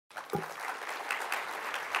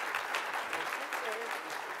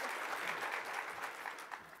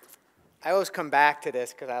I always come back to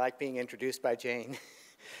this because I like being introduced by Jane.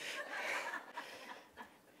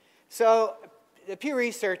 So the Pew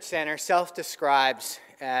Research Center self-describes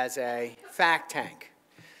as a fact tank.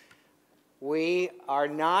 We are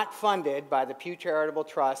not funded by the Pew Charitable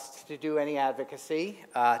Trust to do any advocacy,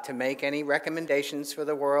 to make any recommendations for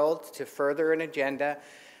the world, to further an agenda.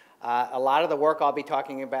 A lot of the work I'll be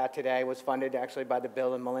talking about today was funded actually by the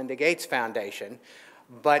Bill and Melinda Gates Foundation.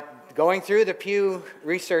 But going through the Pew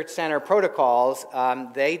Research Center protocols,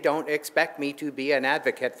 they don't expect me to be an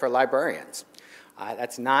advocate for librarians.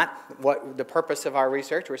 That's not what the purpose of our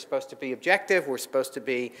research. We're supposed to be objective. We're supposed to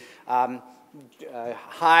be high-level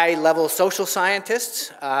social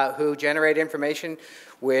scientists who generate information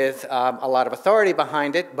with a lot of authority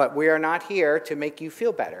behind it, but we are not here to make you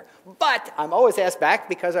feel better. But I'm always asked back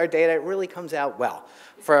because our data really comes out well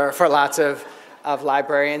for lots of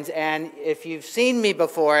librarians. And if you've seen me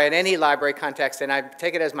before in any library context, and I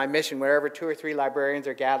take it as my mission, wherever 2 or 3 librarians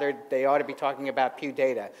are gathered, they ought to be talking about Pew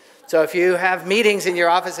data. So if you have meetings in your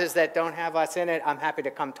offices that don't have us in it, I'm happy to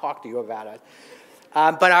come talk to you about it.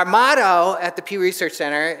 But our motto at the Pew Research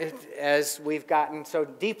Center, as we've gotten so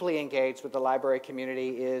deeply engaged with the library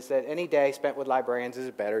community, is that any day spent with librarians is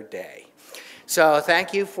a better day. So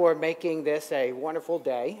thank you for making this a wonderful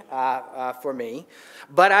day for me.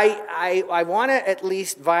 But I want to at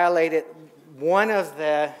least violate one of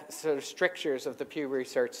the sort of strictures of the Pew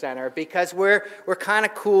Research Center, because we're kind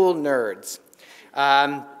of cool nerds.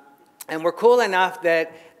 And we're cool enough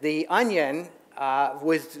that The Onion,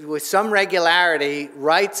 with some regularity,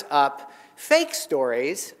 writes up fake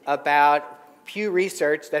stories about Pew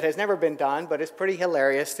research that has never been done, but is pretty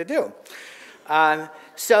hilarious to do.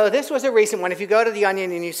 So this was a recent one. If you go to The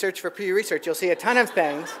Onion and you search for Pew Research, you'll see a ton of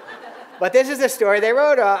things. But this is a story they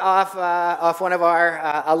wrote off one of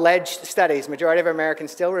our alleged studies. Majority of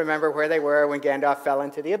Americans still remember where they were when Gandalf fell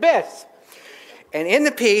into the abyss. And in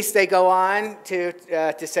the piece, they go on to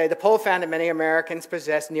say the poll found that many Americans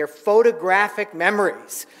possess near photographic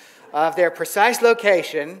memories of their precise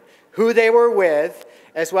location, who they were with,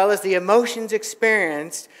 as well as the emotions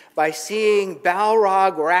experienced by seeing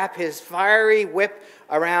Balrog wrap his fiery whip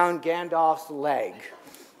around Gandalf's leg.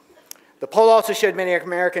 The poll also showed many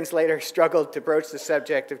Americans later struggled to broach the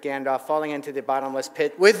subject of Gandalf falling into the bottomless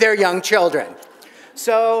pit with their young children.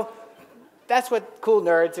 So that's what cool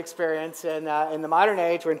nerds experience in the modern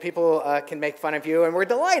age when people can make fun of you. And we're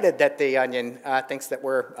delighted that The Onion thinks that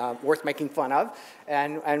we're worth making fun of.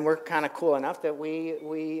 And we're kind of cool enough that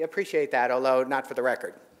we appreciate that, although not for the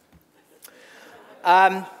record.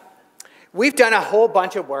 We've done a whole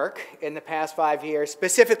bunch of work in the past 5 years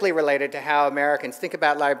specifically related to how Americans think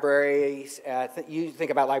about libraries, think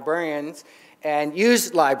about librarians, and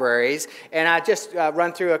use libraries. And I'll just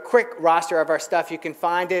run through a quick roster of our stuff. You can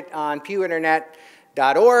find it on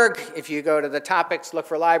pewinternet.org. If you go to the topics, look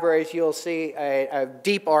for libraries, you'll see a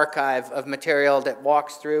deep archive of material that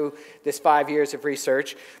walks through this 5 years of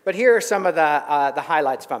research. But here are some of the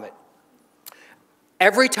highlights from it.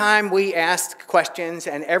 Every time we ask questions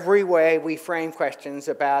and every way we frame questions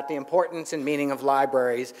about the importance and meaning of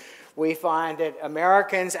libraries, we find that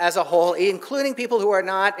Americans as a whole, including people who are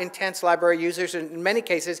not intense library users, and in many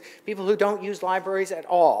cases, people who don't use libraries at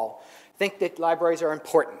all, think that libraries are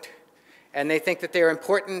important. And they think that they're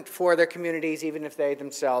important for their communities, even if they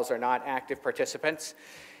themselves are not active participants.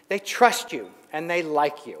 They trust you, and they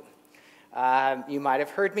like you. You might have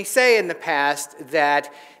heard me say in the past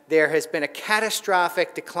that there has been a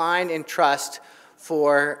catastrophic decline in trust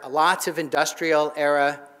for lots of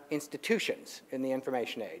industrial-era institutions in the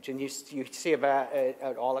information age. And you see about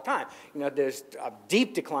it all the time. You know, there's a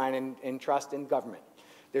deep decline in trust in government.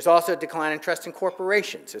 There's also a decline in trust in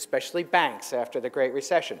corporations, especially banks after the Great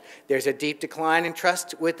Recession. There's a deep decline in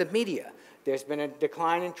trust with the media. There's been a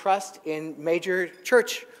decline in trust in major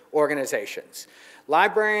church organizations.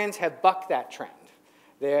 Librarians have bucked that trend.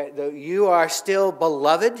 You are still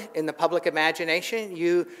beloved in the public imagination.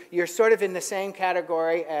 You're sort of in the same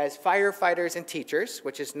category as firefighters and teachers,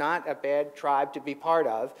 which is not a bad tribe to be part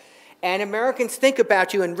of. And Americans think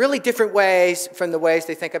about you in really different ways from the ways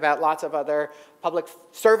they think about lots of other public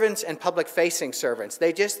servants and public-facing servants.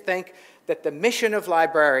 They just think that the mission of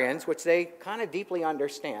librarians, which they kind of deeply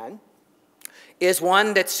understand, is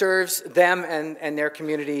one that serves them and their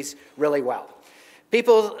communities really well.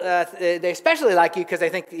 People, they especially like you because they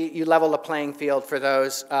think you level the playing field for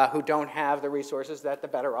those who don't have the resources that the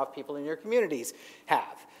better off people in your communities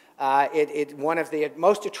have. One of the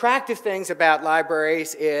most attractive things about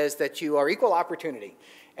libraries is that you are equal opportunity.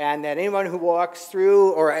 And that anyone who walks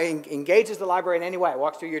through or engages the library in any way,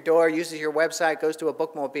 walks through your door, uses your website, goes to a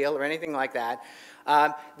bookmobile or anything like that,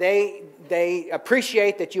 they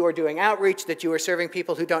appreciate that you are doing outreach, that you are serving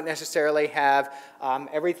people who don't necessarily have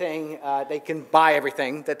everything, they can buy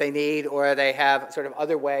everything that they need, or they have sort of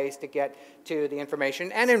other ways to get to the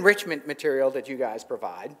information and enrichment material that you guys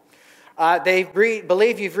provide. They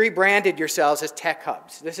believe you've rebranded yourselves as tech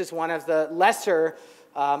hubs. This is one of the lesser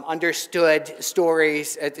understood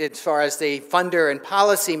stories as far as the funder and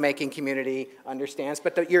policy-making community understands,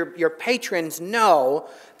 but your patrons know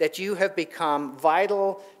that you have become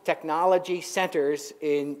vital technology centers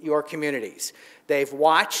in your communities. They've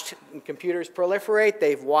watched computers proliferate.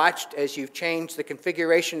 They've watched as you've changed the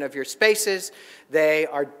configuration of your spaces. They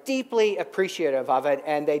are deeply appreciative of it,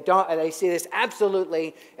 and they see this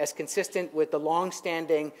absolutely as consistent with the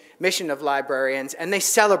long-standing mission of librarians, and they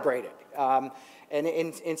celebrate it. And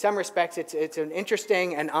in some respects, it's an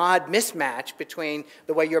interesting and odd mismatch between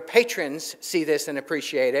the way your patrons see this and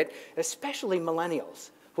appreciate it, especially millennials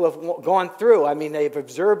who have gone through, I mean, they've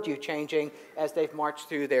observed you changing as they've marched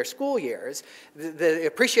through their school years. The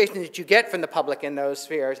appreciation that you get from the public in those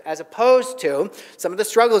spheres, as opposed to some of the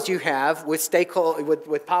struggles you have with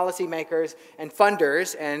with policymakers and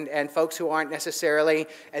funders and folks who aren't necessarily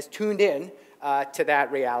as tuned in to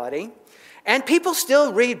that reality. And people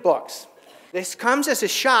still read books. This comes as a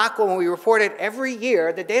shock when we report it every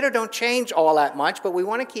year. The data don't change all that much, but we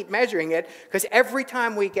want to keep measuring it because every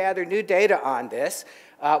time we gather new data on this,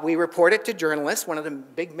 we report it to journalists. One of the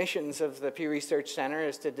big missions of the Pew Research Center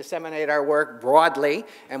is to disseminate our work broadly,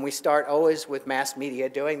 and we start always with mass media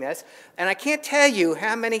doing this. And I can't tell you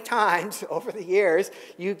how many times over the years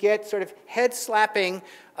you get sort of head-slapping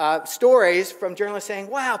stories from journalists saying,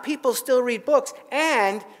 wow, people still read books,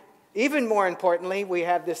 and even more importantly, we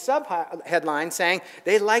have this sub-headline saying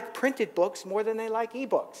they like printed books more than they like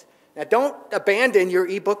e-books. Now, don't abandon your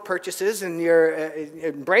e-book purchases and your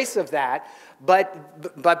embrace of that,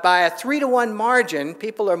 but by a 3-to-1 margin,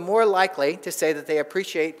 people are more likely to say that they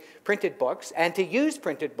appreciate printed books and to use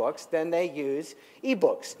printed books than they use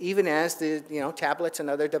e-books, even as the tablets and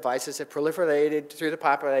other devices have proliferated through the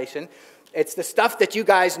population. It's the stuff that you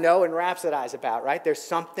guys know and rhapsodize about, right? There's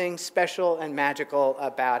something special and magical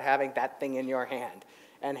about having that thing in your hand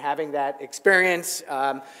and having that experience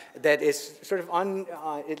that is sort of,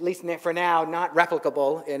 at least for now, not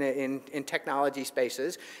replicable in technology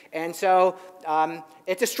spaces. And so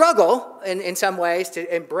it's a struggle in some ways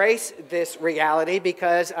to embrace this reality,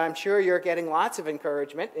 because I'm sure you're getting lots of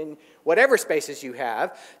encouragement in whatever spaces you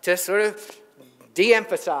have to sort of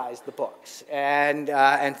de-emphasize the books and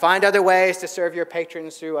find other ways to serve your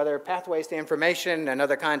patrons through other pathways to information and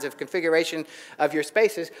other kinds of configuration of your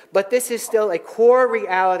spaces. But this is still a core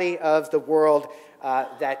reality of the world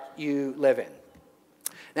that you live in.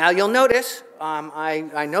 Now, you'll notice,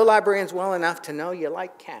 I know librarians well enough to know you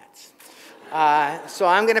like cats. So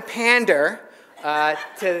I'm going to pander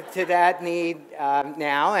to that need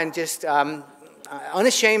now and just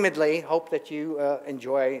unashamedly hope that you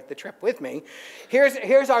enjoy the trip with me.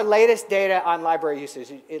 Here's our latest data on library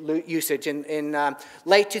usage. In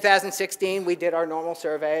late 2016, we did our normal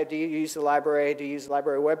survey. Do you use the library? Do you use the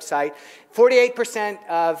library website? 48%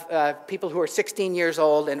 of people who are 16 years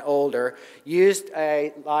old and older used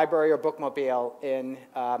a library or bookmobile in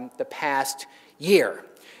the past year.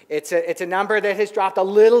 It's a number that has dropped a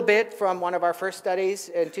little bit from one of our first studies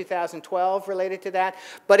in 2012 related to that,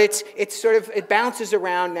 but it bounces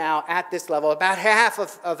around now at this level. About half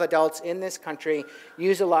of adults in this country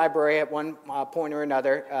use a library at one point or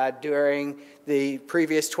another during the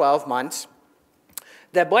previous 12 months.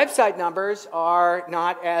 The website numbers are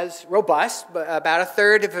not as robust, but about a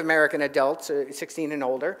third of American adults, 16 and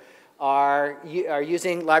older, are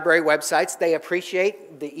using library websites. They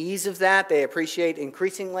appreciate the ease of that. They appreciate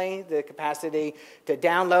increasingly the capacity to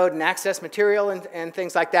download and access material and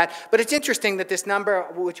things like that. But it's interesting that this number,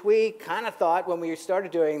 which we kind of thought when we started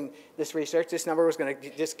doing this research, this number was going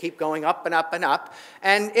to just keep going up and up and up.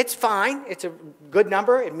 And it's fine. It's a good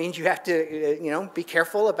number. It means you have to be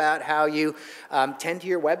careful about how you tend to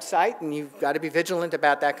your website, and you've got to be vigilant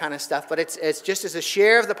about that kind of stuff. But it's just as a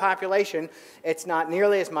share of the population, it's not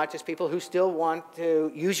nearly as much as people who still want to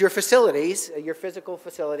use your facilities, your physical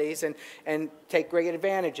facilities, and take great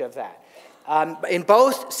advantage of that. In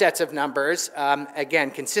both sets of numbers,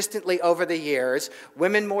 again, consistently over the years,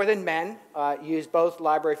 women more than men use both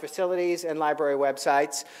library facilities and library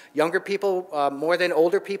websites. Younger people more than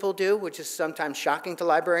older people do, which is sometimes shocking to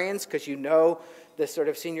librarians because you know the sort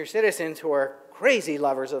of senior citizens who are crazy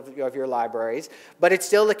lovers of your libraries, but it's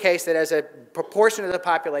still the case that as a proportion of the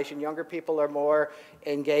population, younger people are more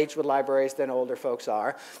engaged with libraries than older folks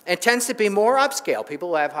are. And tends to be more upscale. People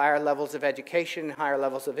who have higher levels of education, higher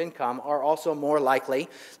levels of income are also more likely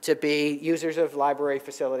to be users of library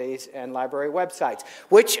facilities and library websites,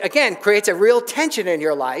 which again creates a real tension in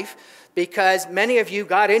your life because many of you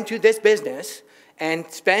got into this business and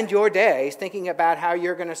spend your days thinking about how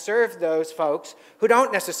you're going to serve those folks who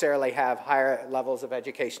don't necessarily have higher levels of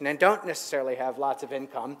education and don't necessarily have lots of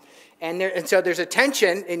income. And so there's a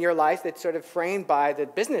tension in your life that's sort of framed by the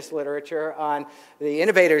business literature on the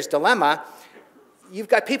innovator's dilemma. You've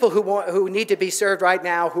got people who need to be served right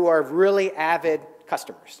now who are really avid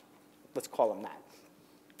customers. Let's call them that.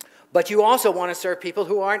 But you also want to serve people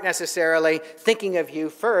who aren't necessarily thinking of you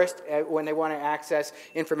first when they want to access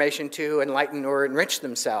information to enlighten or enrich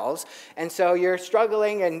themselves. And so you're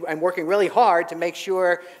struggling and working really hard to make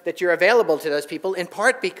sure that you're available to those people, in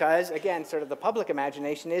part because, again, sort of the public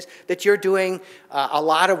imagination is that you're doing a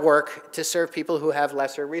lot of work to serve people who have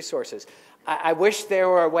lesser resources. I wish there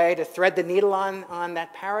were a way to thread the needle on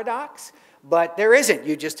that paradox. But there isn't.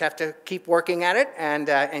 You just have to keep working at it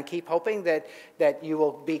and keep hoping that you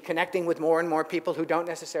will be connecting with more and more people who don't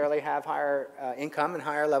necessarily have higher income and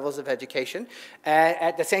higher levels of education.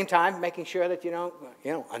 At the same time, making sure that you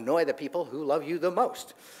don't annoy the people who love you the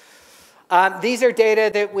most. These are data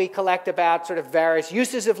that we collect about sort of various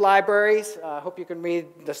uses of libraries. I hope you can read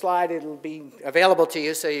the slide. It'll be available to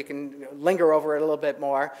you so you can linger over it a little bit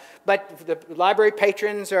more. But the library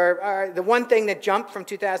patrons are the one thing that jumped from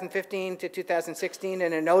 2015 to 2016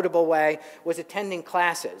 in a notable way was attending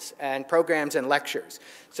classes and programs and lectures.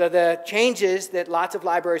 So the changes that lots of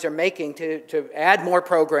libraries are making to add more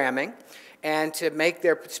programming and to make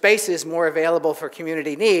their spaces more available for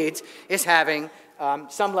community needs is having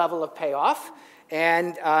some level of payoff,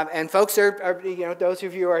 and folks are those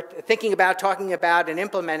of you who are thinking about, talking about, and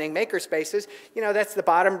implementing makerspaces, that's the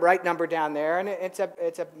bottom right number down there, and it's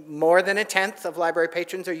a more than a tenth of library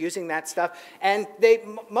patrons are using that stuff, and they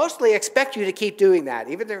mostly expect you to keep doing that,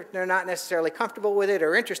 even if they're not necessarily comfortable with it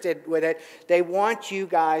or interested with it. They want you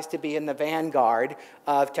guys to be in the vanguard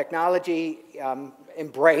of technology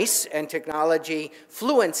embrace and technology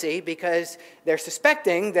fluency because they're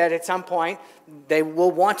suspecting that at some point they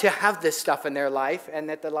will want to have this stuff in their life and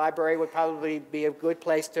that the library would probably be a good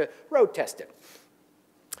place to road test it.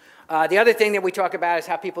 The other thing that we talk about is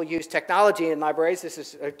how people use technology in libraries. This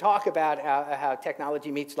is a talk about how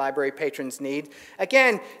technology meets library patrons' needs.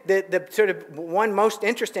 Again, the sort of one most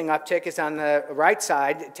interesting uptick is on the right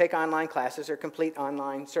side, take online classes or complete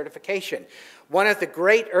online certification. One of the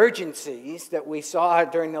great urgencies that we saw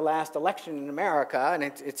during the last election in America, and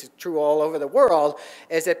it's true all over the world,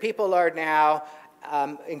 is that people are now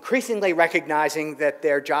increasingly recognizing that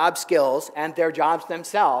their job skills and their jobs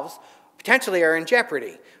themselves potentially are in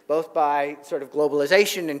jeopardy, both by sort of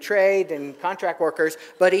globalization and trade and contract workers,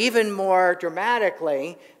 but even more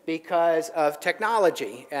dramatically because of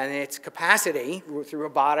technology and its capacity through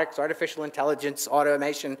robotics, artificial intelligence,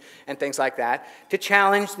 automation, and things like that, to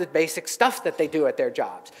challenge the basic stuff that they do at their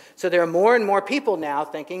jobs. So there are more and more people now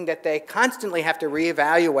thinking that they constantly have to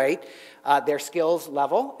reevaluate their skills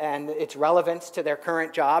level and its relevance to their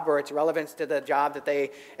current job or its relevance to the job that they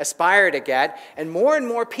aspire to get. And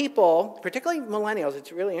more people, particularly millennials,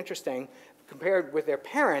 it's really interesting, compared with their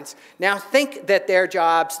parents, now think that their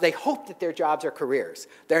jobs, they hope that their jobs are careers.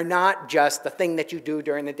 They're not just the thing that you do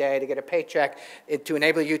during the day to get a paycheck to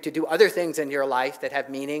enable you to do other things in your life that have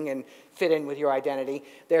meaning and fit in with your identity.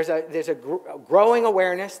 There's a growing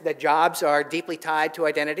awareness that jobs are deeply tied to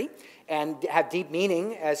identity and have deep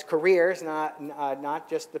meaning as careers, not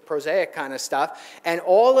just the prosaic kind of stuff. And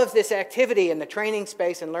all of this activity in the training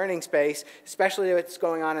space and learning space, especially what's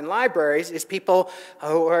going on in libraries, is people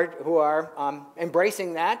who are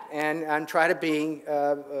embracing that and try to be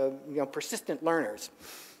persistent learners.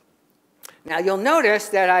 Now you'll notice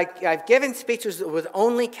that I've given speeches with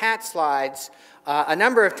only cat slides a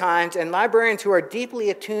number of times, and librarians who are deeply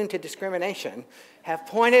attuned to discrimination have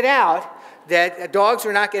pointed out that dogs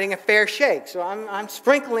are not getting a fair shake. So I'm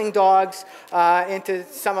sprinkling dogs into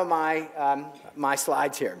some of my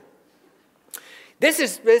slides here. This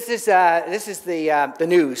is the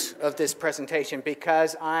news of this presentation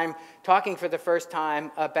because I'm talking for the first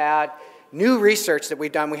time about new research that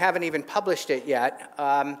we've done. We haven't even published it yet.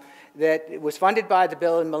 That was funded by the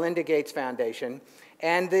Bill and Melinda Gates Foundation.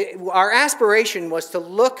 And our aspiration was to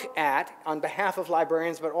look at, on behalf of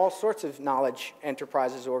librarians, but all sorts of knowledge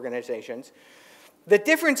enterprises, organizations, the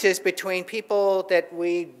differences between people that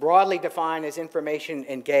we broadly define as information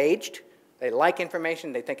engaged. They like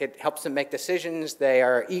information, they think it helps them make decisions, they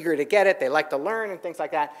are eager to get it, they like to learn and things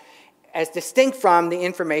like that, as distinct from the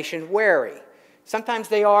information wary. Sometimes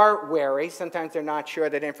they are wary, sometimes they're not sure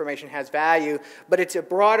that information has value, but it's a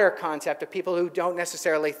broader concept of people who don't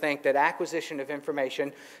necessarily think that acquisition of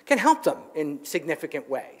information can help them in significant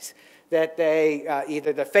ways. That they,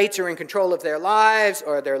 either the fates are in control of their lives,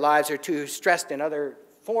 or their lives are too stressed in other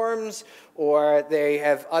forms, or they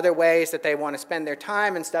have other ways that they want to spend their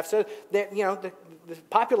time and stuff. So that, you know, the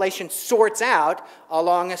population sorts out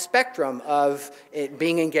along a spectrum of it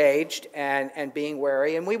being engaged and being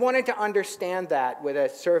wary. And we wanted to understand that with a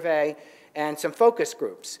survey and some focus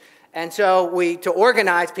groups. And so to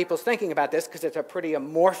organize people's thinking about this, because it's a pretty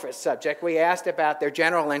amorphous subject, we asked about their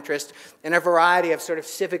general interest in a variety of sort of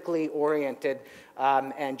civically oriented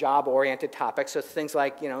and job-oriented topics. So things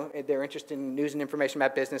like, you know, they're interested in news and information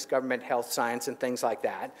about business, government, health, science, and things like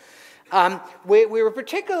that. We were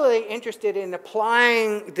particularly interested in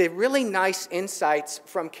applying the really nice insights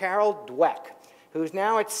from Carol Dweck, who's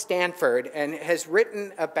now at Stanford and has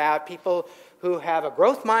written about people who have a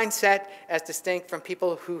growth mindset as distinct from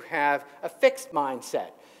people who have a fixed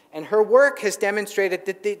mindset. And her work has demonstrated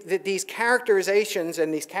that these characterizations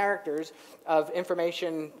and these characters of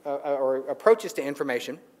information or approaches to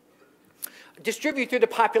information distribute through the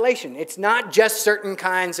population. It's not just certain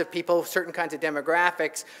kinds of people, certain kinds of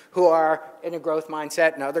demographics who are in a growth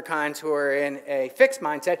mindset and other kinds who are in a fixed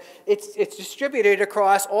mindset. It's distributed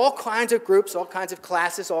across all kinds of groups, all kinds of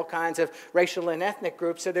classes, all kinds of racial and ethnic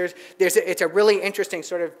groups. So it's a really interesting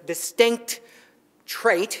sort of distinct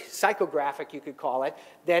trait, psychographic you could call it,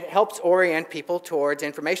 that helps orient people towards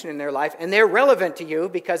information in their life. And they're relevant to you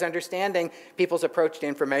because understanding people's approach to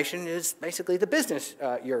information is basically the business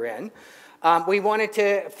you're in. We wanted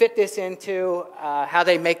to fit this into how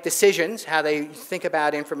they make decisions, how they think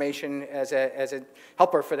about information as a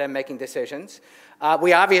helper for them making decisions.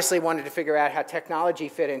 We obviously wanted to figure out how technology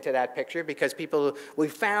fit into that picture, because we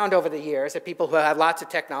found over the years that people who have lots of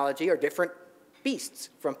technology are different beasts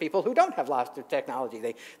from people who don't have lots of technology.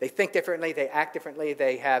 They think differently, they act differently,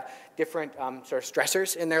 they have different sort of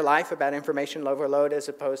stressors in their life about information overload as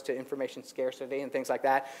opposed to information scarcity and things like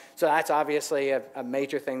that. So that's obviously a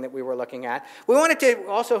major thing that we were looking at. We wanted to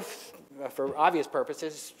also, for obvious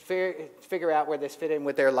purposes, figure out where this fit in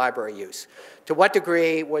with their library use. To what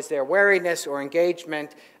degree was their wariness or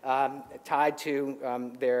engagement tied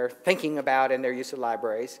to their thinking about and their use of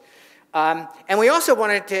libraries? And we also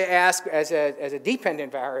wanted to ask, as a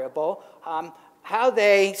dependent variable, how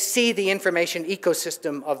they see the information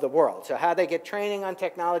ecosystem of the world. So how they get training on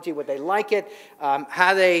technology, would they like it,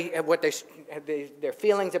 their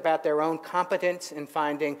feelings about their own competence in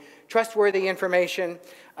finding trustworthy information,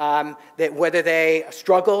 that whether they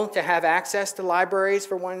struggle to have access to libraries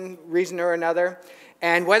for one reason or another,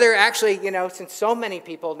 and whether actually, you know, since so many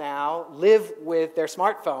people now live with their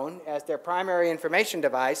smartphone as their primary information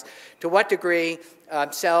device, to what degree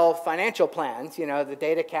sell financial plans, you know, the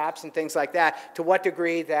data caps and things like that, to what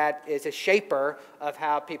degree that is a shaper of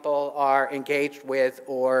how people are engaged with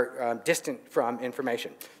or distant from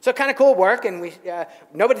information. So kind of cool work, and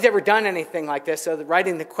nobody's ever done anything like this, so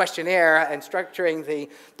writing the questionnaire and structuring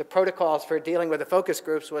the protocols for dealing with the focus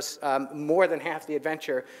groups was more than half the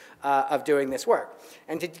adventure of doing this work.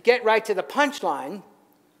 And to get right to the punchline,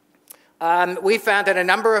 we found that a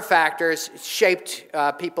number of factors shaped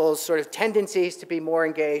people's sort of tendencies to be more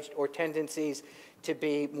engaged or tendencies to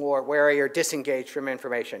be more wary or disengaged from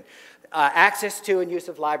information. Access to and use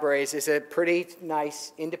of libraries is a pretty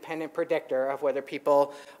nice independent predictor of whether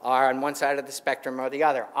people are on one side of the spectrum or the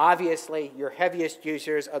other. Obviously, your heaviest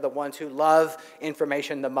users are the ones who love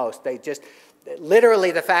information the most. They just,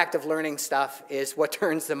 literally the fact of learning stuff is what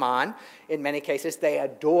turns them on. In many cases, they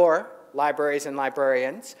adore libraries and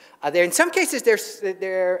librarians. In some cases, they're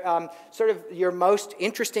sort of your most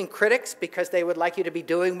interesting critics because they would like you to be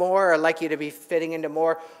doing more or like you to be fitting into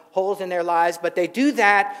more holes in their lives, but they do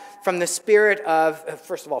that from the spirit of,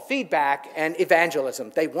 first of all, feedback and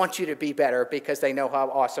evangelism. They want you to be better because they know how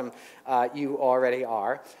awesome you already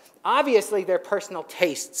are. Obviously, their personal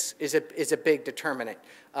tastes is a big determinant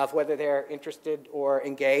of whether they're interested or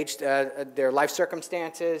engaged. Their life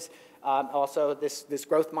circumstances, also this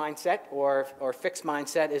growth mindset or fixed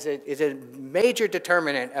mindset is a major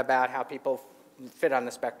determinant about how people fit on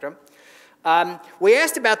the spectrum. We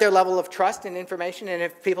asked about their level of trust in information, and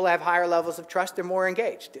if people have higher levels of trust, they're more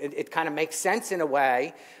engaged. It kind of makes sense in a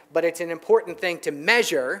way, but it's an important thing to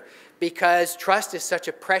measure because trust is such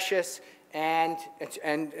a precious and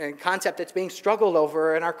concept that's being struggled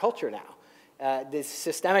over in our culture now. This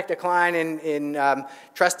systemic decline in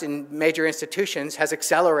trust in major institutions has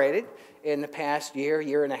accelerated in the past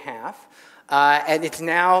year and a half. And it's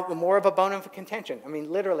now more of a bone of contention. I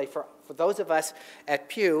mean, literally, for those of us at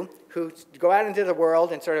Pew who go out into the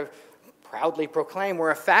world and sort of proudly proclaim we're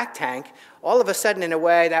a fact tank, all of a sudden, in a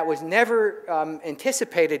way that was never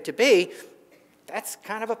anticipated to be, that's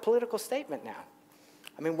kind of a political statement now.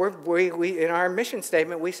 I mean, we in our mission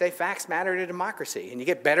statement, we say facts matter to democracy, and you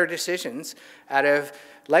get better decisions out of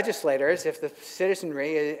legislators if the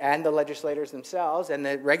citizenry and the legislators themselves and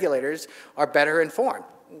the regulators are better informed.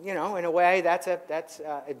 You know, in a way, that's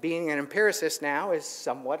being an empiricist now is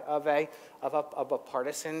somewhat of a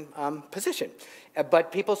partisan position.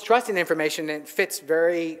 But people's trust in information, it fits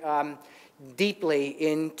very deeply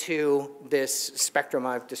into this spectrum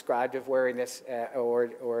I've described of wariness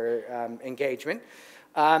or engagement.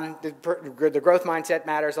 The growth mindset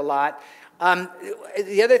matters a lot.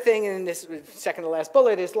 The other thing in this second to last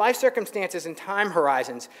bullet is life circumstances and time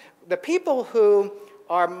horizons. The people who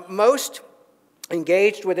are most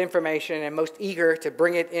engaged with information and most eager to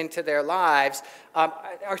bring it into their lives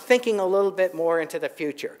are thinking a little bit more into the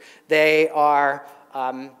future. They are,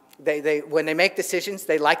 when they make decisions,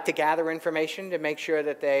 they like to gather information to make sure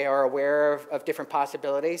that they are aware of different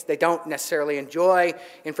possibilities. They don't necessarily enjoy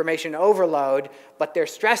information overload, but their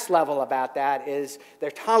stress level about that is,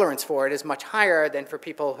 their tolerance for it is much higher than for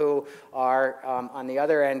people who are on the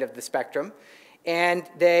other end of the spectrum. And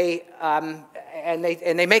they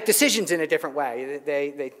make decisions in a different way.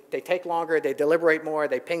 They take longer, they deliberate more,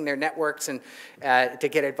 they ping their networks and to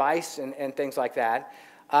get advice and things like that.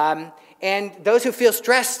 And those who feel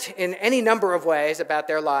stressed in any number of ways about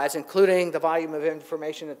their lives, including the volume of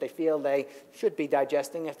information that they feel they should be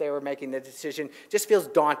digesting if they were making the decision, just feels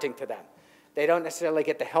daunting to them. They don't necessarily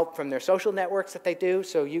get the help from their social networks that they do,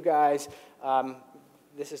 so you guys,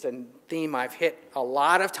 this is a theme I've hit a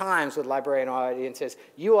lot of times with librarian audiences.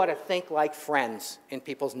 You ought to think like friends in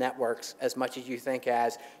people's networks as much as you think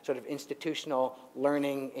as sort of institutional,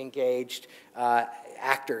 learning, engaged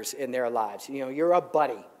actors in their lives. You know, you're a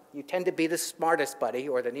buddy. You tend to be the smartest buddy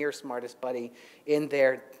or the near smartest buddy in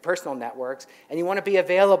their personal networks, and you want to be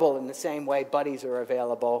available in the same way buddies are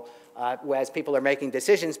available as people are making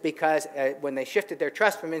decisions, because when they shifted their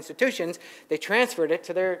trust from institutions, they transferred it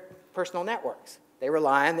to their personal networks. They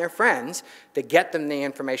rely on their friends to get them the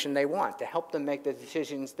information they want, to help them make the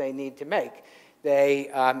decisions they need to make.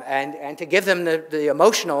 And to give them the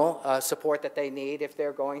emotional support that they need if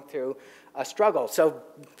they're going through a struggle. So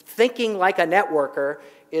thinking like a networker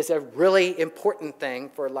is a really important thing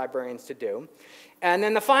for librarians to do. And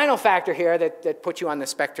then the final factor here that puts you on the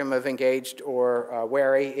spectrum of engaged or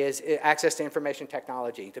wary is access to information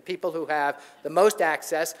technology. The people who have the most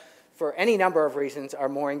access, for any number of reasons, are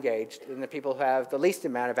more engaged than the people who have the least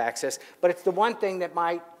amount of access. But it's the one thing that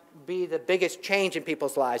might be the biggest change in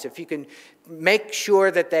people's lives. If you can make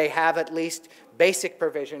sure that they have at least basic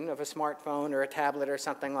provision of a smartphone or a tablet or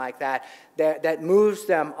something like that, that moves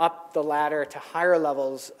them up the ladder to higher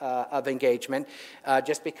levels of engagement,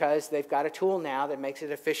 just because they've got a tool now that makes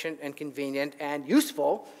it efficient and convenient and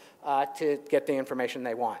useful to get the information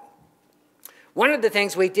they want. One of the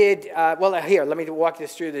things we did, well, here, let me walk you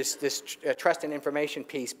through this trust and information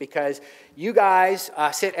piece, because you guys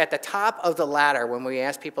sit at the top of the ladder when we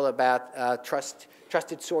ask people about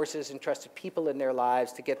trusted sources and trusted people in their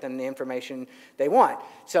lives to get them the information they want.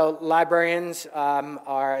 So librarians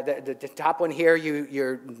are the top one here.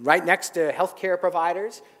 You're right next to healthcare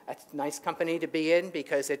providers. That's a nice company to be in,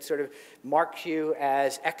 because it sort of marks you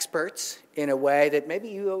as experts in a way that maybe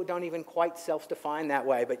you don't even quite self-define that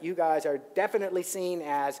way, but you guys are definitely seen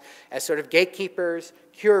as sort of gatekeepers,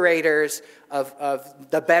 curators of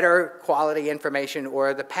the better quality information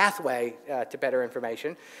or the pathway to better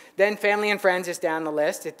information. Then family and friends is down the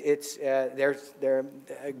list. They're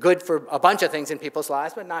good for a bunch of things in people's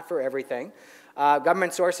lives, but not for everything.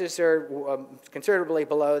 Government sources are considerably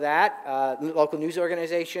below that. Local news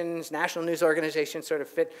organizations, national news organizations sort of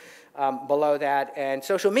fit below that. And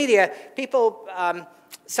social media, people,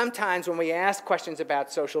 sometimes when we ask questions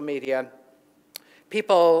about social media,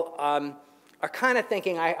 people are kind of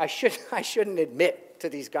thinking, I shouldn't admit to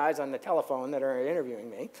these guys on the telephone that are interviewing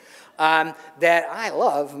me that I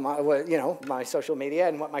love my social media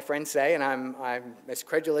and what my friends say, and I'm as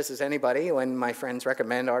credulous as anybody when my friends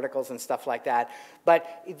recommend articles and stuff like that.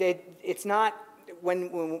 But it's not,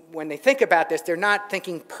 when they think about this, they're not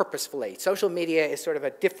thinking purposefully. Social media is sort of a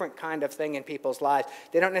different kind of thing in people's lives.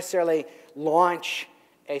 They don't necessarily launch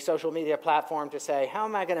a social media platform to say, how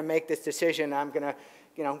am I going to make this decision? I'm going to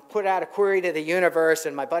put out a query to the universe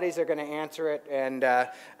and my buddies are going to answer it and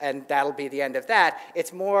that'll be the end of that.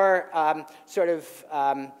 It's more sort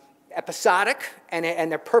of episodic, and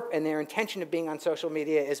their intention of being on social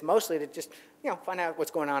media is mostly to just find out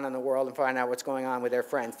what's going on in the world and find out what's going on with their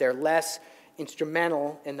friends. They're less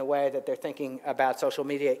instrumental in the way that they're thinking about social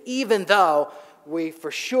media, even though we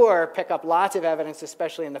for sure pick up lots of evidence,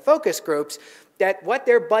 especially in the focus groups, that what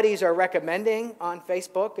their buddies are recommending on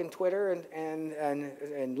Facebook and Twitter and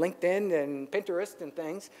LinkedIn and Pinterest and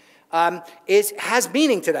things has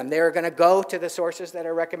meaning to them. They're going to go to the sources that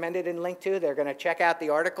are recommended and linked to. They're going to check out the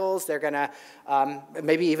articles. They're going to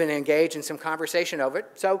maybe even engage in some conversation over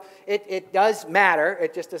it. So it does matter.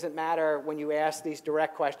 It just doesn't matter when you ask these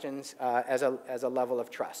direct questions as a level of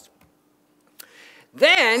trust.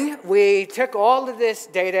 Then we took all of this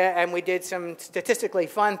data and we did some statistically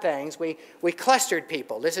fun things. We clustered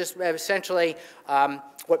people. This is essentially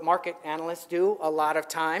what market analysts do a lot of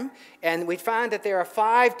time. And we found that there are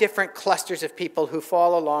 5 different clusters of people who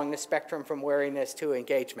fall along the spectrum from wariness to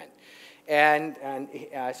engagement. And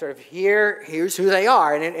sort of here's who they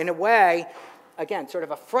are. And in a way, again, sort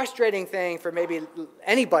of a frustrating thing for maybe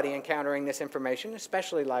anybody encountering this information,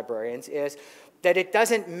 especially librarians, is that it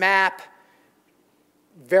doesn't map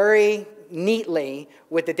very neatly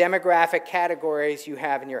with the demographic categories you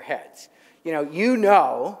have in your heads. You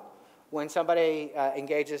know when somebody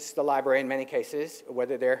engages the library in many cases,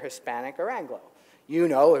 whether they're Hispanic or Anglo. You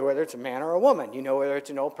know whether it's a man or a woman. You know whether it's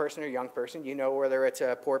an old person or a young person. You know whether it's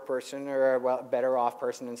a poor person or a better off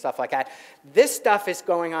person and stuff like that. This stuff is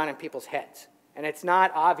going on in people's heads. And it's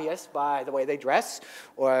not obvious by the way they dress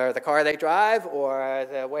or the car they drive or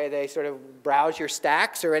the way they sort of browse your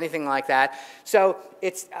stacks or anything like that. So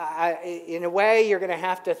it's, in a way, you're going to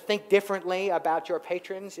have to think differently about your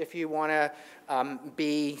patrons if you want to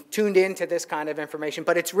be tuned into this kind of information.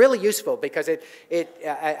 But it's really useful because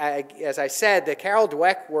as I said, the Carol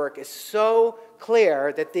Dweck work is so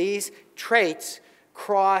clear that these traits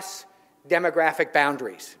cross demographic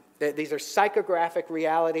boundaries. These are psychographic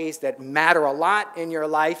realities that matter a lot in your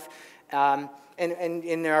life. And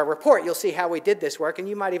in our report, you'll see how we did this work, and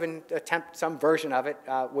you might even attempt some version of it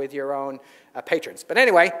with your own patrons. But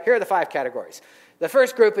anyway, here are the 5 categories. The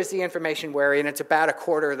first group is the information wary, and it's about a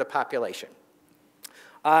quarter of the population.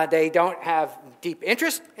 They don't have deep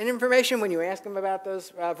interest in information when you ask them about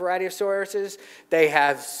those variety of sources. They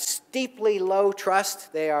have steeply low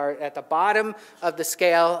trust. They are at the bottom of the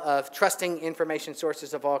scale of trusting information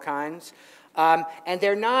sources of all kinds. And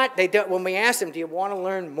they're not, when we ask them, do you want to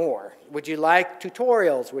learn more? Would you like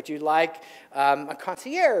tutorials? Would you like a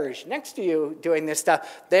concierge next to you doing this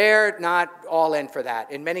stuff? They're not all in for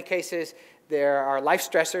that. In many cases, there are life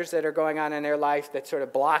stressors that are going on in their life that sort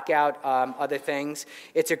of block out other things.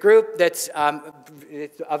 It's a group that's,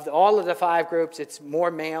 of all of the 5 groups, it's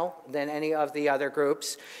more male than any of the other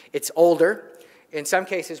groups. It's older. In some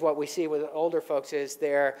cases, what we see with older folks is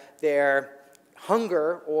their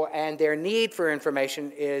hunger and their need for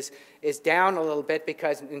information is down a little bit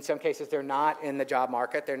because in some cases they're not in the job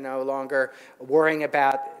market. They're no longer worrying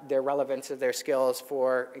about their relevance of their skills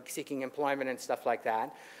for seeking employment and stuff like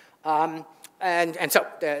that. And so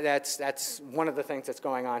that's one of the things that's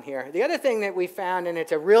going on here. The other thing that we found, and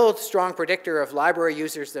it's a real strong predictor of library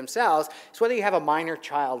users themselves, is whether you have a minor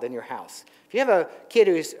child in your house. If you have a kid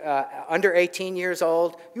who's under 18 years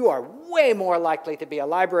old, you are way more likely to be a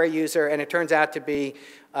library user, and it turns out to be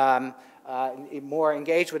more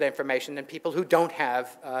engaged with information than people who don't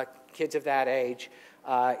have kids of that age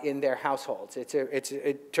in their households.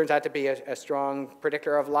 It turns out to be a strong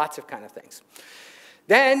predictor of lots of kind of things.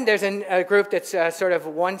 Then there's a group that's sort of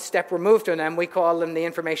one step removed from them. We call them the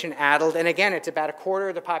information addled. And again, it's about a quarter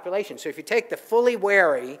of the population. So if you take the fully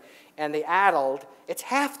wary and the addled, it's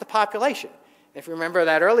half the population. If you remember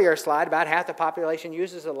that earlier slide, about half the population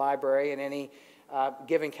uses a library in any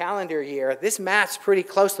given calendar year. This maps pretty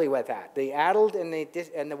closely with that. The addled and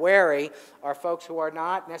the wary are folks who are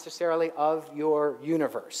not necessarily of your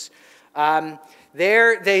universe.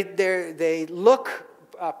 They look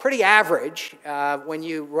pretty average when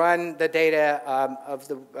you run the data of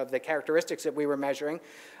the characteristics that we were measuring.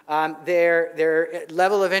 Their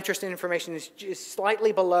level of interest in information is just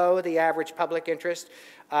slightly below the average public interest.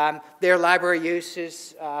 Their library use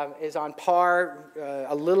is on par,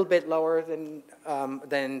 a little bit lower than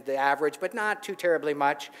the average, but not too terribly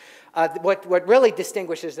much. What really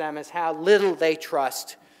distinguishes them is how little they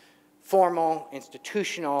trust formal,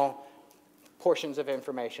 institutional portions of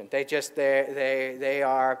information. They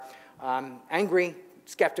are angry,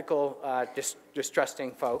 skeptical,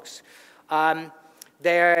 distrusting folks.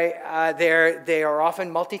 They are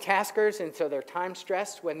often multitaskers, and so they're time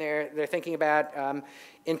stressed when they're thinking about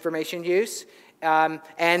information use.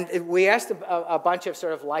 And we asked a bunch of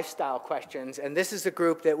sort of lifestyle questions, and this is the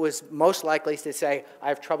group that was most likely to say, I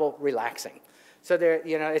have trouble relaxing. So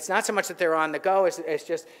it's not so much that they're on the go, it's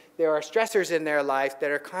just there are stressors in their life that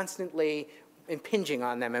are constantly impinging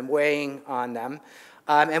on them and weighing on them.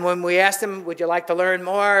 And when we asked them, would you like to learn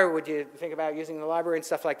more? Would you think about using the library and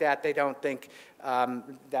stuff like that? They don't think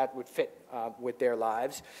that would fit with their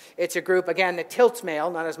lives. It's a group, again, that tilts male,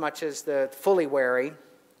 not as much as the fully wary.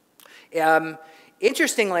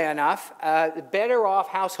 Interestingly enough, better off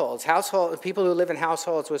households, people who live in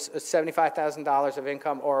households with $75,000 of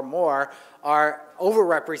income or more are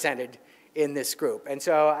overrepresented in this group. And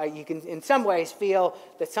so you can, in some ways, feel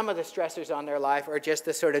that some of the stressors on their life are just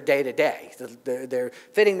the sort of day-to-day. They're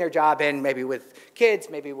fitting their job in, maybe with kids,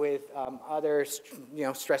 maybe with other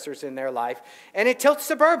stressors in their life. And it tilts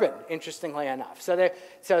suburban, interestingly enough. So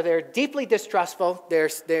they're deeply distrustful. Their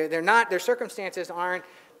circumstances aren't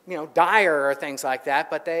dire or things like that,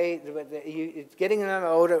 but getting them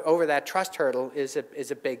over that trust hurdle is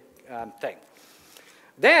a big thing.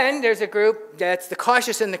 Then there's a group that's the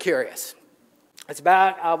cautious and the curious. It's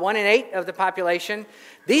about 1 in 8 of the population.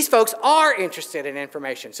 These folks are interested in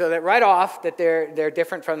information, so that right off that they're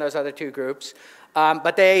different from those other two groups.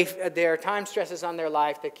 But there are time stresses on their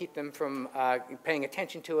life that keep them from paying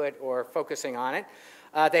attention to it or focusing on it.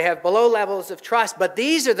 They have below levels of trust, but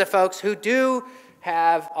these are the folks who do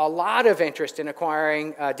have a lot of interest in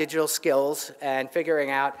acquiring digital skills and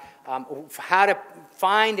figuring out how to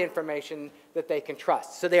find information that they can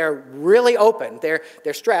trust. So they're really open. They're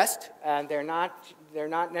stressed, and they're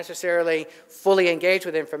not necessarily fully engaged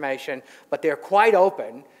with information, but they're quite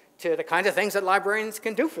open to the kinds of things that librarians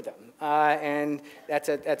can do for them. And that's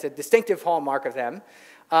a distinctive hallmark of them.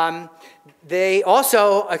 They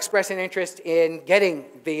also express an interest in getting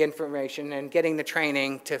the information and getting the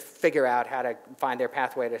training to figure out how to find their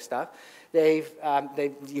pathway to stuff.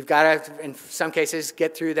 You've got to, in some cases,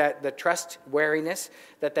 get through the trust wariness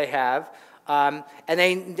that they have. And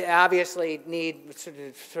they obviously need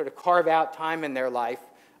sort of carve out time in their life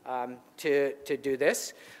to do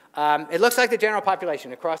this. It looks like the general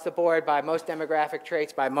population across the board, by most demographic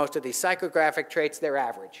traits, by most of these psychographic traits, they're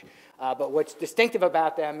average. But what's distinctive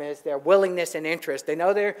about them is their willingness and interest. They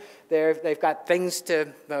know they've got things to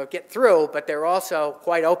get through, but they're also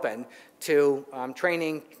quite open to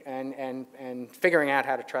training and figuring out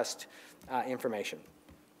how to trust information.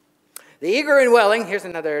 The eager and willing, here's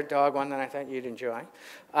another dog one that I thought you'd enjoy.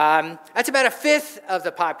 That's about 1/5 of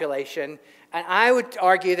the population. And I would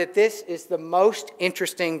argue that this is the most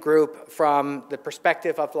interesting group from the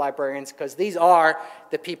perspective of librarians, because these are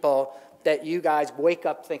the people that you guys wake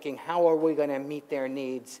up thinking, how are we going to meet their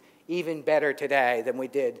needs even better today than we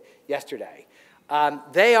did yesterday?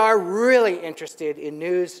 They are really interested in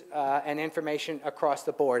news and information across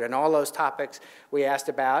the board and all those topics we asked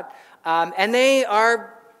about. And they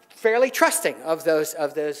are fairly trusting of those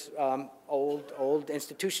old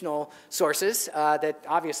institutional sources that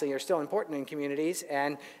obviously are still important in communities.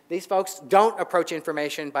 And these folks don't approach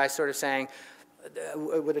information by sort of saying,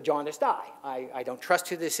 with a jaundiced eye, I don't trust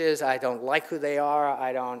who this is, I don't like who they are,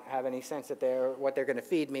 I don't have any sense that what they're going to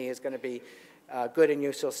feed me is going to be good and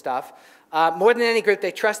useful stuff. More than any group,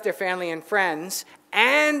 they trust their family and friends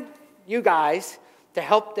and you guys to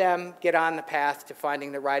help them get on the path to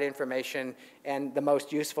finding the right information and the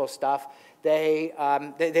most useful stuff. They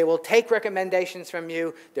will take recommendations from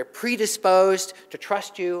you. They're predisposed to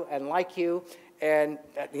trust you and like you, and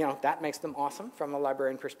that makes them awesome from a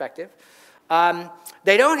librarian perspective.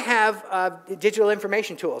 They don't have digital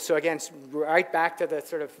information tools. So again, right back to the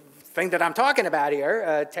sort of thing that I'm talking about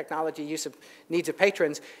here, technology use of needs of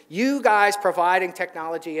patrons. You guys providing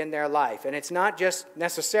technology in their life. And it's not just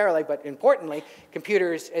necessarily, but importantly,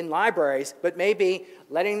 computers in libraries, but maybe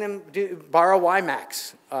letting them borrow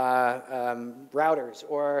WiMAX routers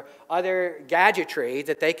or other gadgetry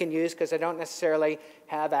that they can use because they don't necessarily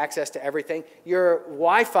have access to everything. Your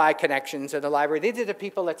Wi-Fi connections in the library, these are the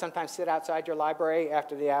people that sometimes sit outside your library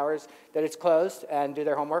after the hours that it's closed and do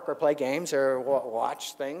their homework or play games or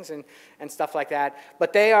watch things and stuff like that.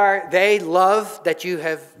 But they love that you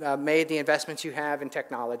have made the investments you have in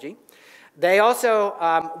technology. They also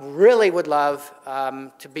really would love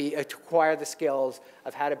to acquire the skills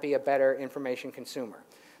of how to be a better information consumer.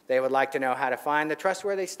 They would like to know how to find the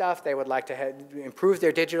trustworthy stuff. They would like to improve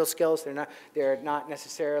their digital skills. They're not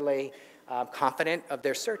necessarily confident of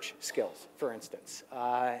their search skills, for instance.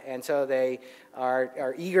 And so they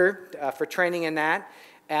are eager for training in that.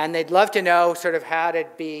 And they'd love to know sort of how to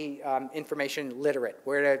be information literate,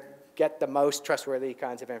 where to get the most trustworthy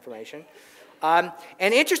kinds of information. And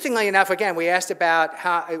interestingly enough, again, we asked about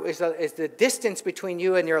how is the distance between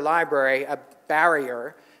you and your library a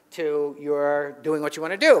barrier to your doing what you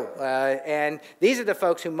want to do. And these are the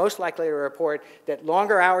folks who most likely to report that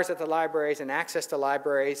longer hours at the libraries and access to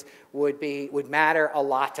libraries would matter a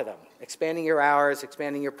lot to them. Expanding your hours,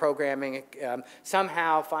 expanding your programming,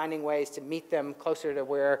 somehow finding ways to meet them closer to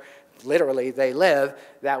where literally they live,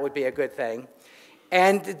 that would be a good thing.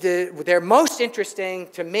 And they're most interesting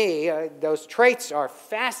to me, those traits are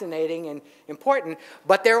fascinating and important,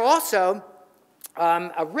 but they're also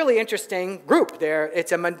a really interesting group.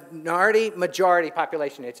 It's a minority-majority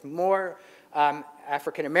population. It's more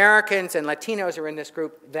African Americans and Latinos are in this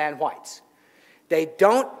group than whites. They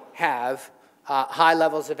don't have high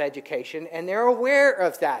levels of education, and they're aware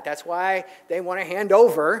of that. That's why they want to hand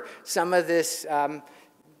over some of this,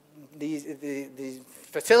 these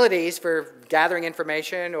facilities for gathering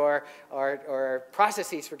information or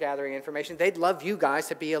processes for gathering information. They'd love you guys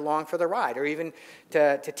to be along for the ride or even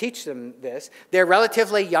to teach them this. They're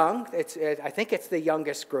relatively young. I think it's the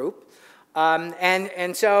youngest group.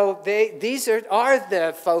 And so these are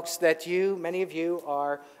the folks that many of you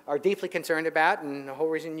are deeply concerned about and the whole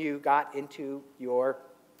reason you got into your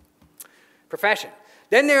profession.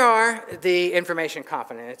 Then there are the information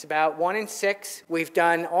confident. It's about 1 in 6. We've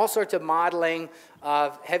done all sorts of modeling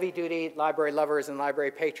of heavy-duty library lovers and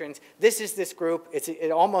library patrons. This group.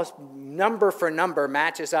 It almost number for number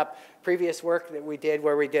matches up previous work that we did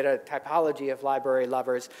where we did a typology of library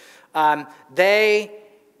lovers. They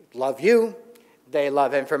love you. They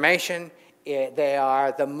love information. They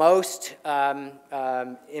are the most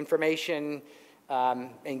information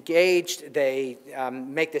engaged. They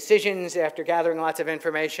make decisions after gathering lots of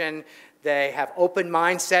information. They have open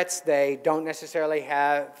mindsets. They don't necessarily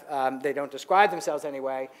have, they don't describe themselves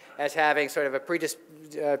anyway as having sort of a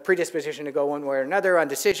predisposition to go one way or another on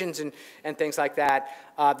decisions and things like that.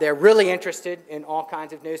 They're really interested in all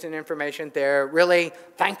kinds of news and information. They're really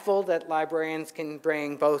thankful that librarians can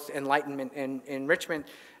bring both enlightenment and enrichment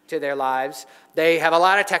to their lives. They have a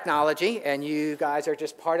lot of technology, and you guys are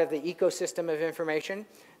just part of the ecosystem of information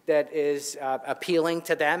that is appealing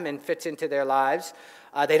to them and fits into their lives.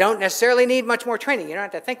 They don't necessarily need much more training. You don't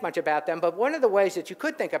have to think much about them, but one of the ways that you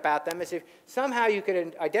could think about them is if somehow you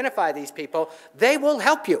could identify these people, they will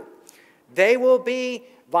help you. They will be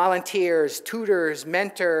volunteers, tutors,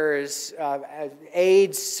 mentors,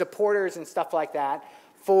 aides, supporters, and stuff like that.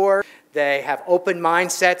 They have open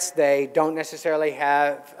mindsets. They don't necessarily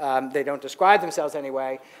have, they don't describe themselves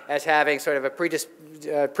anyway as having sort of a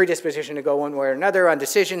predisposition to go one way or another on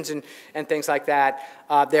decisions and things like that.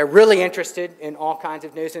 They're really interested in all kinds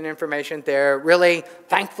of news and information. They're really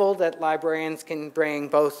thankful that librarians can bring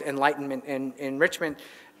both enlightenment and enrichment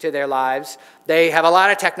to their lives. They have a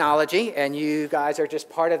lot of technology, and you guys are just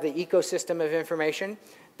part of the ecosystem of information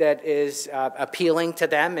that is appealing to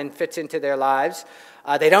them and fits into their lives.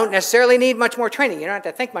 They don't necessarily need much more training. You don't have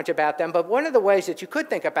to think much about them, but one of the ways that you could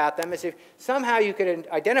think about them is if somehow you could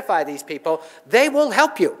identify these people, they will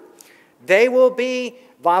help you. They will be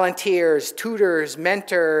volunteers, tutors,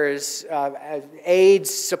 mentors,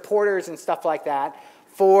 aides, supporters, and stuff like that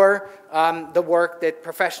for the work that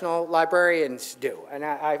professional librarians do. And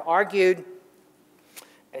I've argued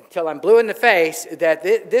until I'm blue in the face that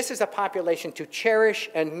this is a population to cherish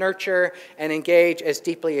and nurture and engage as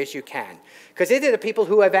deeply as you can. Because these are the people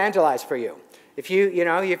who evangelize for you. If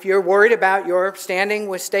you're worried about your standing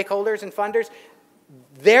with stakeholders and funders,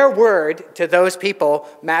 their word to those people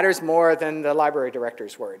matters more than the library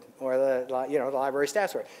director's word or the library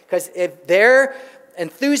staff's word. Because if their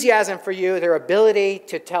enthusiasm for you, their ability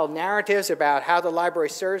to tell narratives about how the library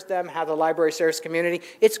serves them, how the library serves community,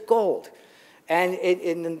 it's gold. And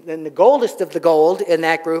the goldest of the gold in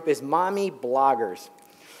that group is mommy bloggers.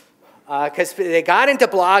 Because they got into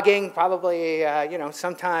blogging probably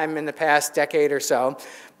sometime in the past decade or so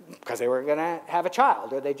because they were going to have a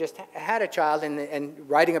child or they just had a child, and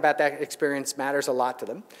writing about that experience matters a lot to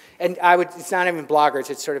them. And it's not even bloggers,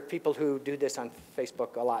 it's sort of people who do this on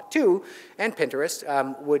Facebook a lot too, and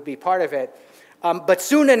Pinterest would be part of it. But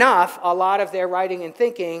soon enough, a lot of their writing and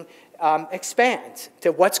thinking expands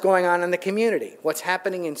to what's going on in the community, what's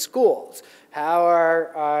happening in schools, how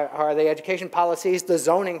are the education policies, the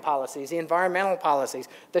zoning policies, the environmental policies,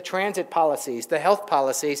 the transit policies, the health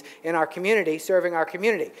policies in our community, serving our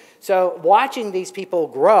community. So watching these people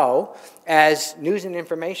grow as news and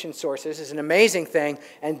information sources is an amazing thing,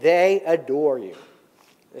 and they adore you.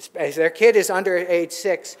 As their kid is under age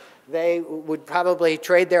 6, they would probably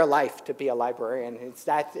trade their life to be a librarian. It's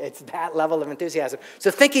that level of enthusiasm.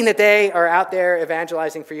 So thinking that they are out there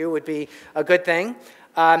evangelizing for you would be a good thing.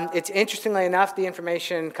 It's interestingly enough, the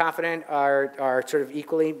information confident are sort of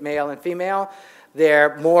equally male and female.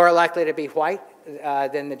 They're more likely to be white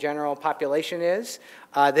than the general population is.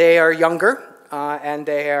 They are younger, and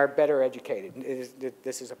they are better educated.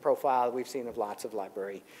 This is a profile we've seen of lots of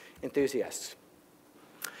library enthusiasts.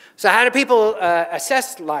 So how do people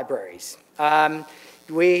assess libraries?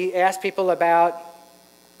 We asked people about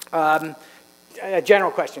a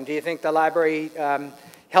general question. Do you think the library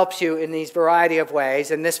helps you in these variety of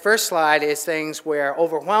ways? And this first slide is things where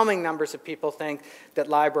overwhelming numbers of people think that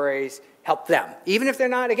libraries help them. Even if they're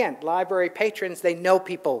not, again, library patrons, they know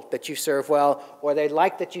people that you serve well, or they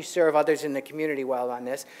like that you serve others in the community well on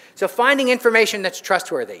this. So finding information that's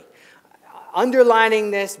trustworthy.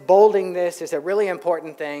 Underlining this, bolding this is a really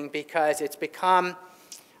important thing because it's become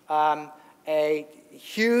a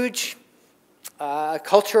huge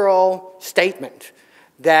cultural statement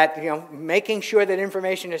that, making sure that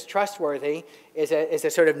information is trustworthy is a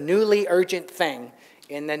sort of newly urgent thing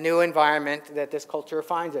in the new environment that this culture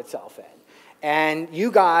finds itself in. And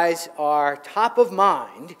you guys are top of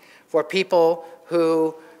mind for people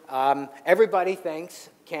who everybody thinks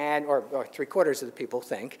can, or 3/4 of the people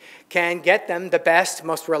think, can get them the best,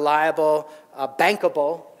 most reliable,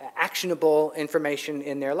 bankable, actionable information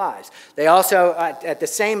in their lives. They also, at the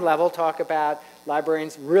same level, talk about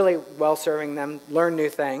librarians really well serving them, learn new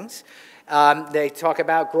things. They talk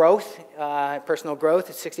about growth, personal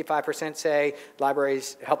growth. 65% say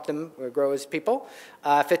libraries help them grow as people.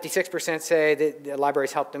 56% say that the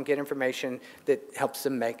libraries help them get information that helps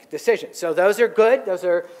them make decisions. So those are good. Those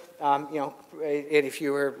are, if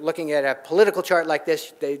you were looking at a political chart like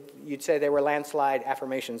this, you'd say they were landslide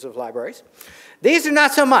affirmations of libraries. These are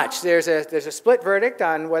not so much. There's a split verdict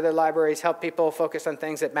on whether libraries help people focus on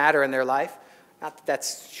things that matter in their life. Not that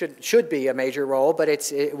should be a major role, but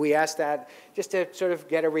we asked that just to sort of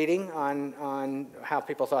get a reading on how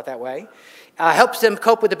people thought that way. Helps them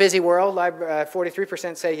cope with the busy world.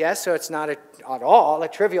 43% say yes, so it's not at all a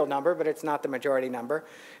trivial number, but it's not the majority number.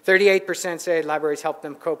 38% say libraries help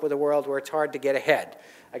them cope with a world where it's hard to get ahead.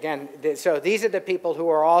 Again, so these are the people who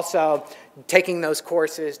are also taking those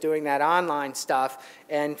courses, doing that online stuff,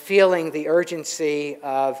 and feeling the urgency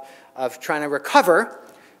of trying to recover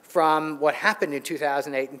from what happened in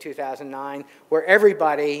 2008 and 2009, where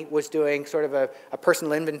everybody was doing sort of a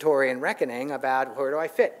personal inventory and reckoning about where do I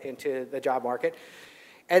fit into the job market.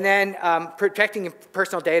 And then protecting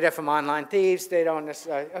personal data from online thieves. They don't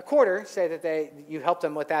necessarily, a quarter say that you help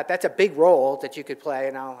them with that. That's a big role that you could play,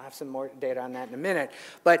 and I'll have some more data on that in a minute.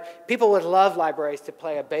 But people would love libraries to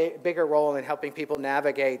play a bigger role in helping people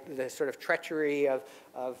navigate the sort of treachery of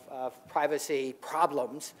privacy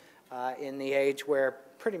problems in the age where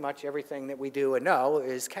pretty much everything that we do and know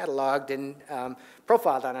is cataloged and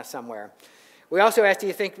profiled on us somewhere. We also asked, do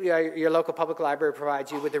you think your local public library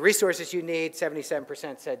provides you with the resources you need?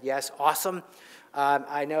 77% said yes, awesome.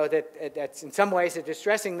 I know that that's in some ways a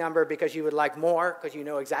distressing number because you would like more, because you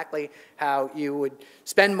know exactly how you would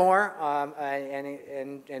spend more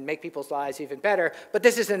and make people's lives even better. But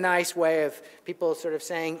this is a nice way of people sort of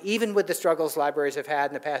saying, even with the struggles libraries have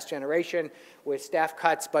had in the past generation, with staff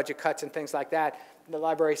cuts, budget cuts, and things like that, the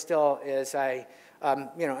library still is an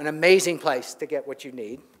amazing place to get what you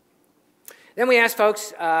need. Then we asked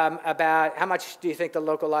folks about how much do you think the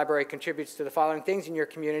local library contributes to the following things in your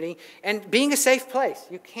community, and being a safe place.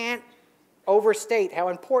 You can't overstate how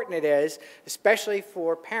important it is, especially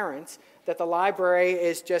for parents, that the library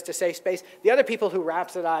is just a safe space. The other people who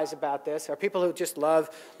rhapsodize about this are people who just love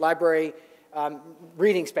library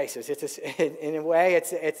reading spaces. In a way,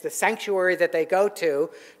 it's the sanctuary that they go to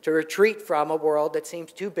retreat from a world that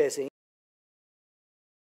seems too busy.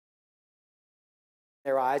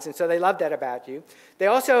 Their eyes, and so they love that about you. They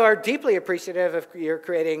also are deeply appreciative of your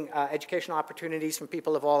creating educational opportunities from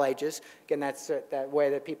people of all ages. Again, that's that way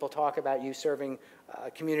that people talk about you serving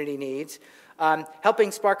community needs.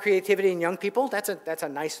 Helping spark creativity in young people, that's a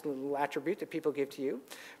nice little attribute that people give to you.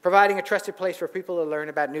 Providing a trusted place for people to learn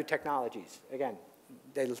about new technologies. Again,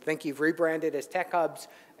 they think you've rebranded as tech hubs,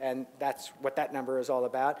 and that's what that number is all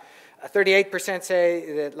about. 38%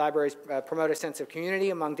 say that libraries promote a sense of community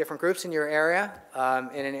among different groups in your area.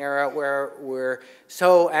 In an era where we're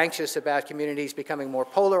so anxious about communities becoming more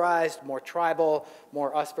polarized, more tribal,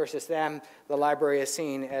 more us versus them, the library is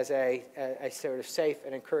seen as a sort of safe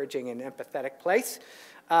and encouraging and empathetic place.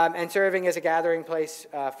 And serving as a gathering place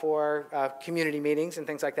for community meetings and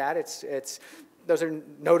things like that. Those are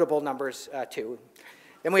notable numbers too.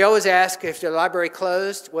 Then we always ask, if the library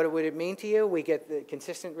closed, what would it mean to you? We get the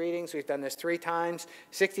consistent readings. We've done this 3 times.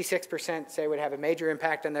 66% say it would have a major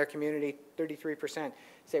impact on their community. 33%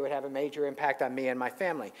 say it would have a major impact on me and my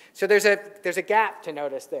family. So there's a gap to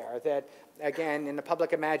notice there that, again, in the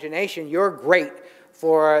public imagination, you're great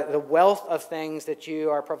for the wealth of things that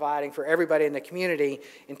you are providing for everybody in the community.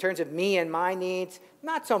 In terms of me and my needs,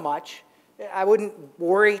 not so much. I wouldn't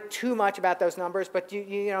worry too much about those numbers, but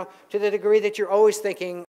you know, to the degree that you're always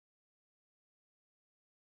thinking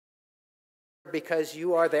because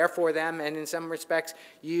you are there for them, and in some respects,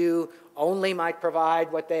 you only might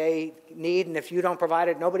provide what they need, and if you don't provide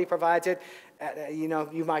it, nobody provides it. You know,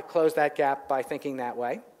 you might close that gap by thinking that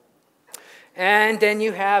way. And then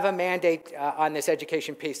you have a mandate on this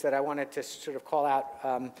education piece that I wanted to sort of call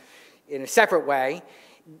out in a separate way.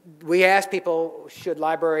 We ask people, should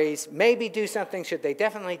libraries maybe do something, should they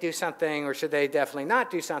definitely do something, or should they definitely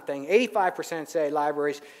not do something? 85% say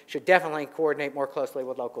libraries should definitely coordinate more closely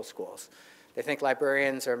with local schools. They think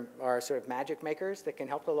librarians are sort of magic makers that can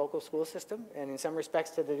help the local school system, and in some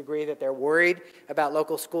respects, to the degree that they're worried about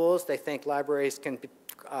local schools, they think libraries can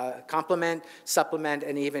complement, supplement,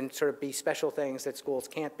 and even sort of be special things that schools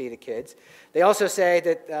can't be to kids. They also say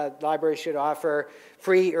that libraries should offer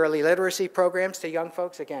free early literacy programs to young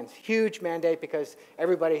folks. Again, huge mandate because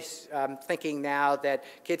everybody's thinking now that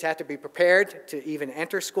kids have to be prepared to even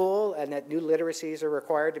enter school and that new literacies are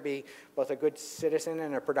required to be both a good citizen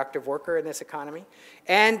and a productive worker in this economy.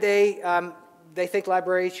 And they think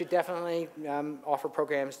libraries should definitely offer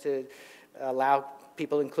programs to allow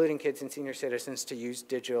people, including kids and senior citizens, to use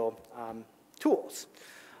digital tools.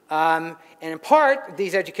 And in part,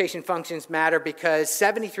 these education functions matter because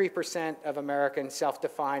 73% of Americans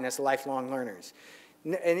self-define as lifelong learners.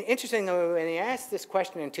 And interestingly, when they asked this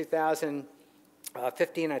question in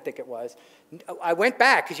 2015, I think it was, I went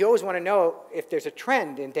back, because you always want to know if there's a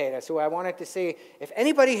trend in data, so I wanted to see if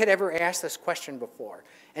anybody had ever asked this question before,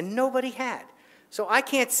 and nobody had. So I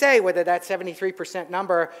can't say whether that 73%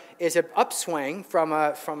 number is an upswing from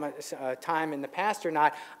a time in the past or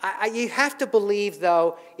not. You have to believe,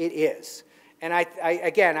 though, it is. And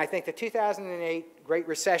again, I think the 2008 Great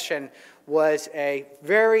Recession was a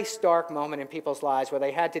very stark moment in people's lives where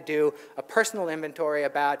they had to do a personal inventory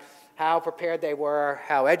about how prepared they were,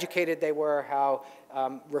 how educated they were, how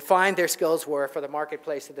refined their skills were for the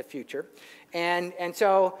marketplace of the future. And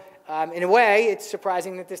so, in a way, it's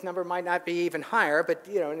surprising that this number might not be even higher, but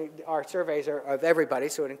you know, our surveys are of everybody,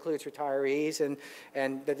 so it includes retirees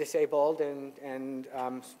and the disabled and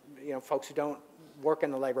you know, folks who don't work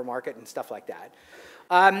in the labor market and stuff like that.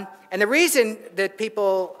 And the reason that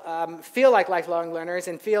people feel like lifelong learners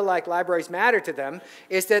and feel like libraries matter to them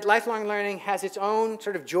is that lifelong learning has its own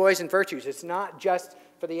sort of joys and virtues. It's not just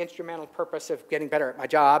for the instrumental purpose of getting better at my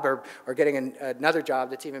job or getting another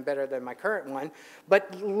job that's even better than my current one,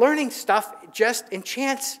 but learning stuff just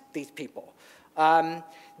enchants these people.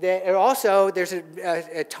 Also, there's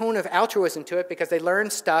a tone of altruism to it because they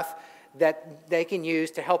learn stuff that they can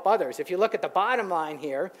use to help others. If you look at the bottom line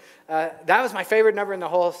here, that was my favorite number in the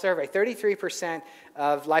whole survey. 33%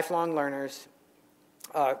 of lifelong learners,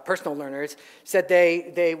 personal learners, said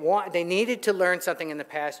they needed to learn something in the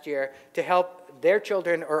past year to help their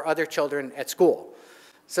children or other children at school.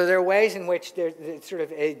 So there are ways in which there's sort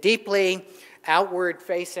of a deeply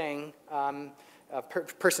outward-facing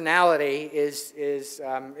personality is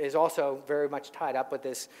also very much tied up with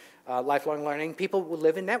this lifelong learning. People will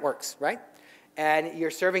live in networks, right? And you're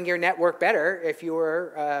serving your network better if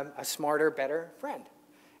you're a smarter, better friend.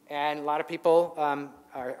 And a lot of people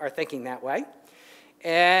are thinking that way.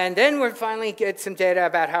 And then we'll finally get some data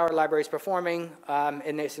about how our libraries performing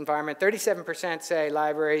in this environment. 37% say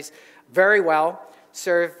libraries very well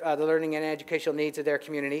serve the learning and educational needs of their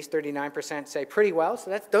communities. 39% say pretty well.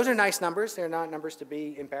 So those are nice numbers. They're not numbers to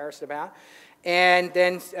be embarrassed about. And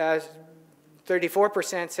then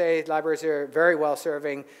 34% say libraries are very well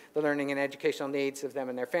serving the learning and educational needs of them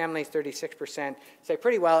and their families. 36% say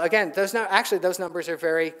pretty well. Again, those numbers are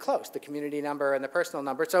very close, the community number and the personal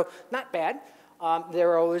number. So not bad. There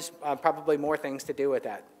are always probably more things to do with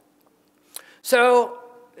that. So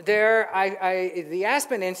the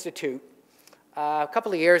Aspen Institute, a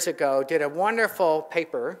couple of years ago, did a wonderful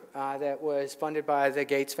paper that was funded by the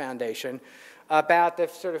Gates Foundation about the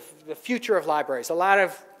future of libraries. A lot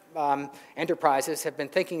of enterprises have been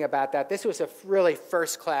thinking about that. This was a really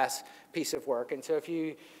first-class piece of work, and so if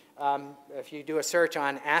you do a search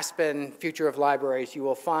on Aspen Future of Libraries, you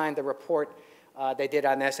will find the report they did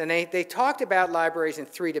on this, and they talked about libraries in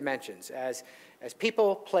 3 dimensions, as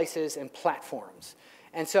people, places, and platforms.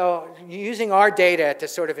 And so using our data to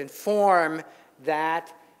sort of inform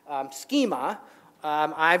that schema,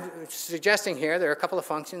 I'm suggesting here there are a couple of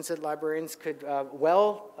functions that librarians could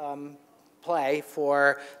play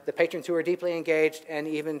for the patrons who are deeply engaged and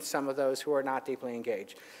even some of those who are not deeply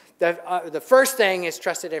engaged. The first thing is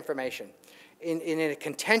trusted information. In a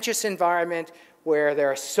contentious environment where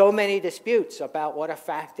there are so many disputes about what a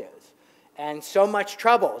fact is, and so much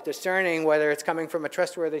trouble discerning whether it's coming from a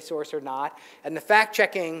trustworthy source or not, and the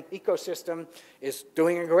fact-checking ecosystem is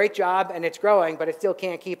doing a great job and it's growing, but it still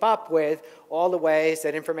can't keep up with all the ways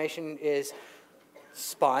that information is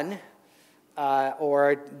spun,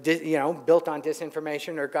 or built on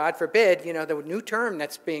disinformation, or God forbid, the new term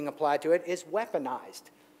that's being applied to it is weaponized.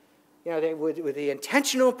 With the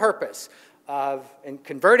intentional purpose of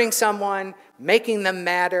converting someone, making them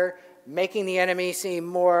matter, making the enemy seem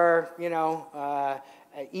more,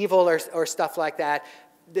 evil or stuff like that.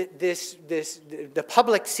 The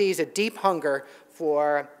public sees a deep hunger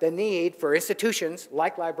for the need for institutions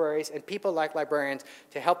like libraries and people like librarians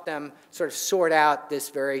to help them sort of sort out this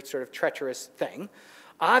very sort of treacherous thing.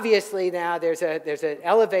 Obviously now there's an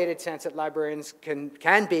elevated sense that librarians can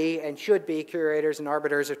be and should be curators and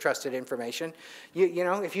arbiters of trusted information.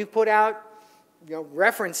 If you put out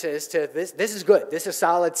references to this is good, this is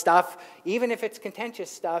solid stuff, even if it's contentious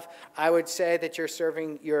stuff, I would say that you're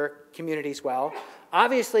serving your communities well.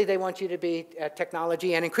 Obviously, they want you to be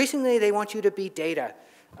technology, and increasingly, they want you to be data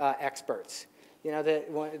experts.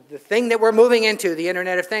 The thing that we're moving into, the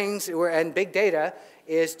Internet of Things and big data,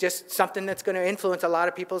 is just something that's going to influence a lot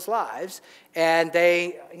of people's lives, and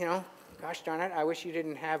they, gosh darn it, I wish you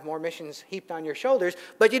didn't have more missions heaped on your shoulders,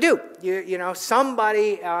 but you do.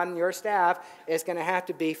 Somebody on your staff is going to have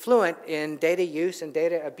to be fluent in data use and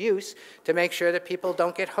data abuse to make sure that people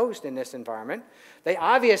don't get hosed in this environment. They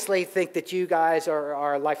obviously think that you guys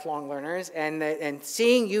are lifelong learners, and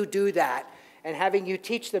seeing you do that and having you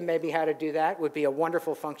teach them maybe how to do that would be a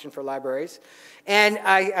wonderful function for libraries. And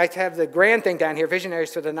I have the grand thing down here,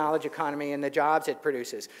 visionaries for the knowledge economy and the jobs it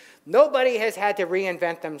produces. Nobody has had to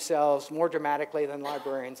reinvent themselves more dramatically than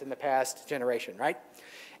librarians in the past generation, right?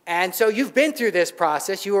 And so you've been through this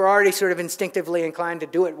process. You were already sort of instinctively inclined to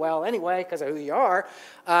do it well anyway because of who you are.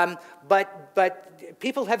 But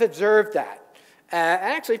people have observed that.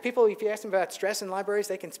 Actually, people, if you ask them about stress in libraries,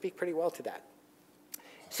 they can speak pretty well to that.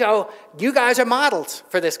 So you guys are models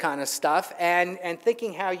for this kind of stuff, and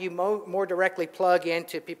thinking how you more directly plug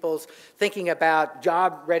into people's thinking about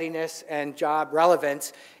job readiness and job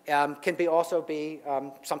relevance can also be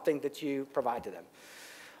something that you provide to them.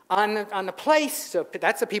 On the place, so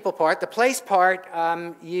that's the people part. The place part,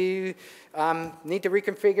 you need to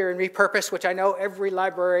reconfigure and repurpose, which I know every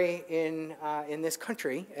library in this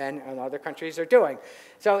country and other countries are doing.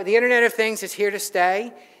 So the Internet of Things is here to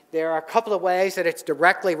stay. There are a couple of ways that it's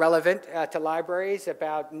directly relevant to libraries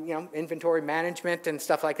about inventory management and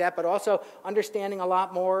stuff like that, but also understanding a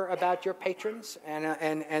lot more about your patrons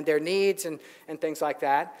and their needs and things like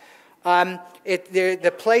that.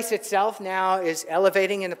 The place itself now is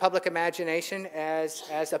elevating in the public imagination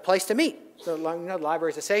as a place to meet. So the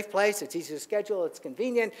library is a safe place. It's easy to schedule. It's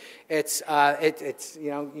convenient. It's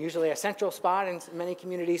usually a central spot in many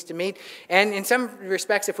communities to meet. And in some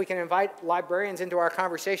respects, if we can invite librarians into our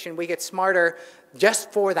conversation, we get smarter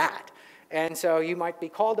just for that. And so you might be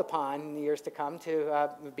called upon in the years to come to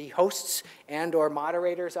be hosts and or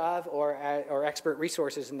moderators of or expert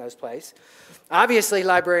resources in those places. Obviously,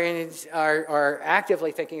 librarians are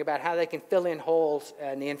actively thinking about how they can fill in holes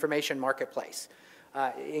in the information marketplace.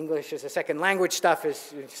 English as a second language stuff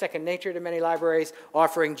is second nature to many libraries,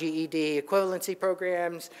 offering GED equivalency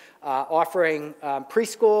programs, offering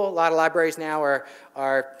preschool. A lot of libraries now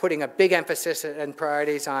are putting a big emphasis and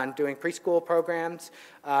priorities on doing preschool programs.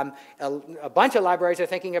 A bunch of libraries are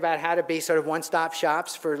thinking about how to be sort of one-stop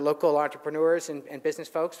shops for local entrepreneurs and business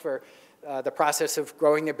folks for the process of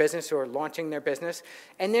growing their business or launching their business.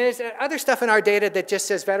 And there's other stuff in our data that just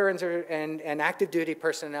says veterans and active duty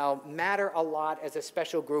personnel matter a lot as a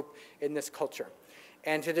special group in this culture.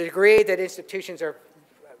 And to the degree that institutions are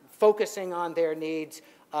focusing on their needs,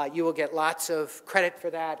 you will get lots of credit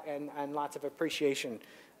for that and lots of appreciation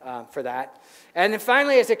for that. And then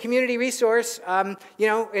finally, as a community resource,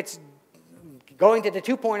 it's going to the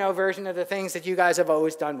 2.0 version of the things that you guys have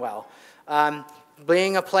always done well.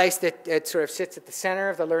 Being a place that sort of sits at the center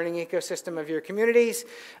of the learning ecosystem of your communities,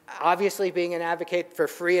 obviously being an advocate for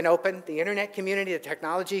free and open. The internet community, the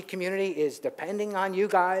technology community is depending on you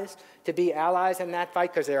guys to be allies in that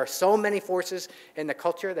fight because there are so many forces in the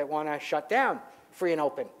culture that want to shut down free and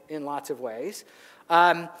open in lots of ways.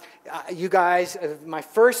 You guys, my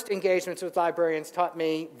first engagements with librarians taught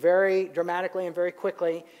me very dramatically and very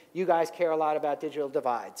quickly, you guys care a lot about digital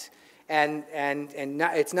divides.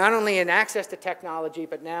 it's not only in access to technology,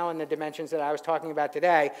 but now in the dimensions that I was talking about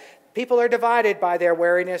today. People are divided by their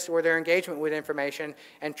wariness or their engagement with information,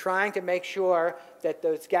 and trying to make sure that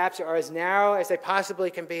those gaps are as narrow as they possibly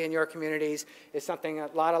can be in your communities is something a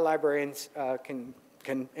lot of librarians can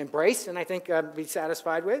embrace and I think be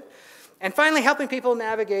satisfied with. And finally, helping people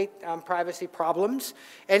navigate privacy problems.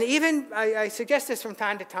 And even, I suggest this from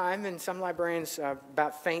time to time, and some librarians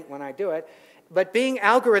about faint when I do it, but being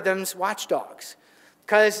algorithms watchdogs.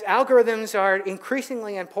 Because algorithms are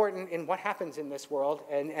increasingly important in what happens in this world,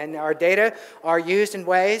 and our data are used in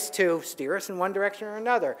ways to steer us in one direction or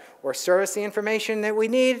another, or serve us the information that we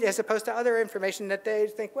need as opposed to other information that they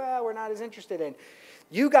think, well, we're not as interested in.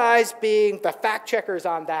 You guys being the fact checkers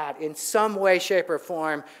on that in some way, shape, or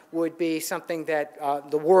form would be something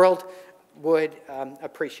that the world would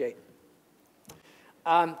appreciate.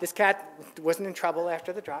 This cat wasn't in trouble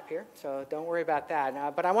after the drop here, so don't worry about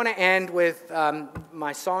that. But I want to end with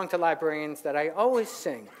my song to librarians that I always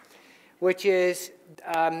sing, which is,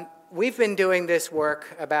 we've been doing this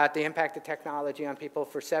work about the impact of technology on people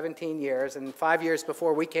for 17 years, and 5 years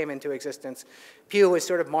before we came into existence, Pew was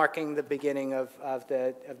sort of marking the beginning of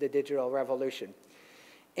the digital revolution.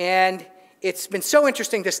 And it's been so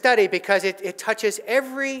interesting to study because it touches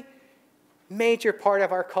every major part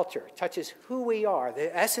of our culture, touches who we are,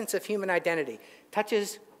 the essence of human identity,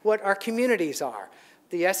 touches what our communities are,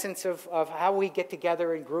 the essence of how we get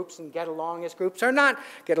together in groups and get along as groups or not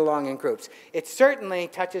get along in groups. It certainly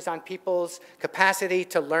touches on people's capacity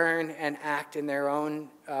to learn and act in their own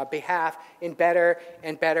behalf in better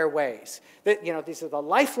and better ways. These are the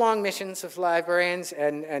lifelong missions of librarians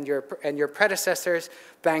and your predecessors.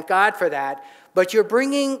 Thank God for that. But you're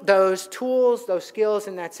bringing those tools, those skills,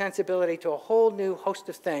 and that sensibility to a whole new host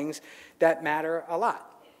of things that matter a lot.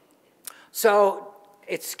 So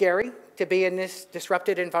it's scary to be in this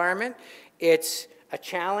disrupted environment. It's a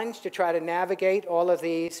challenge to try to navigate all of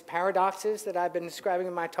these paradoxes that I've been describing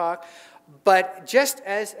in my talk. But just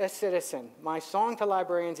as a citizen, my song to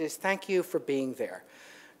librarians is thank you for being there.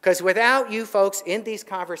 Because without you folks in these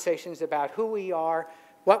conversations about who we are,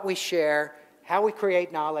 what we share, how we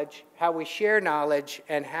create knowledge, how we share knowledge,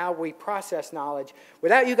 and how we process knowledge.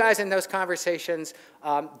 Without you guys in those conversations,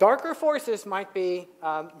 darker forces might be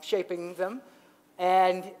shaping them.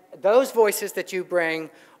 And those voices that you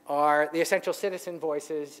bring are the essential citizen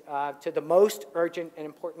voices to the most urgent and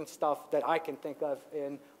important stuff that I can think of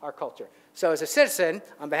in our culture. So as a citizen,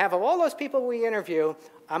 on behalf of all those people we interview,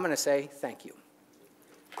 I'm going to say thank you.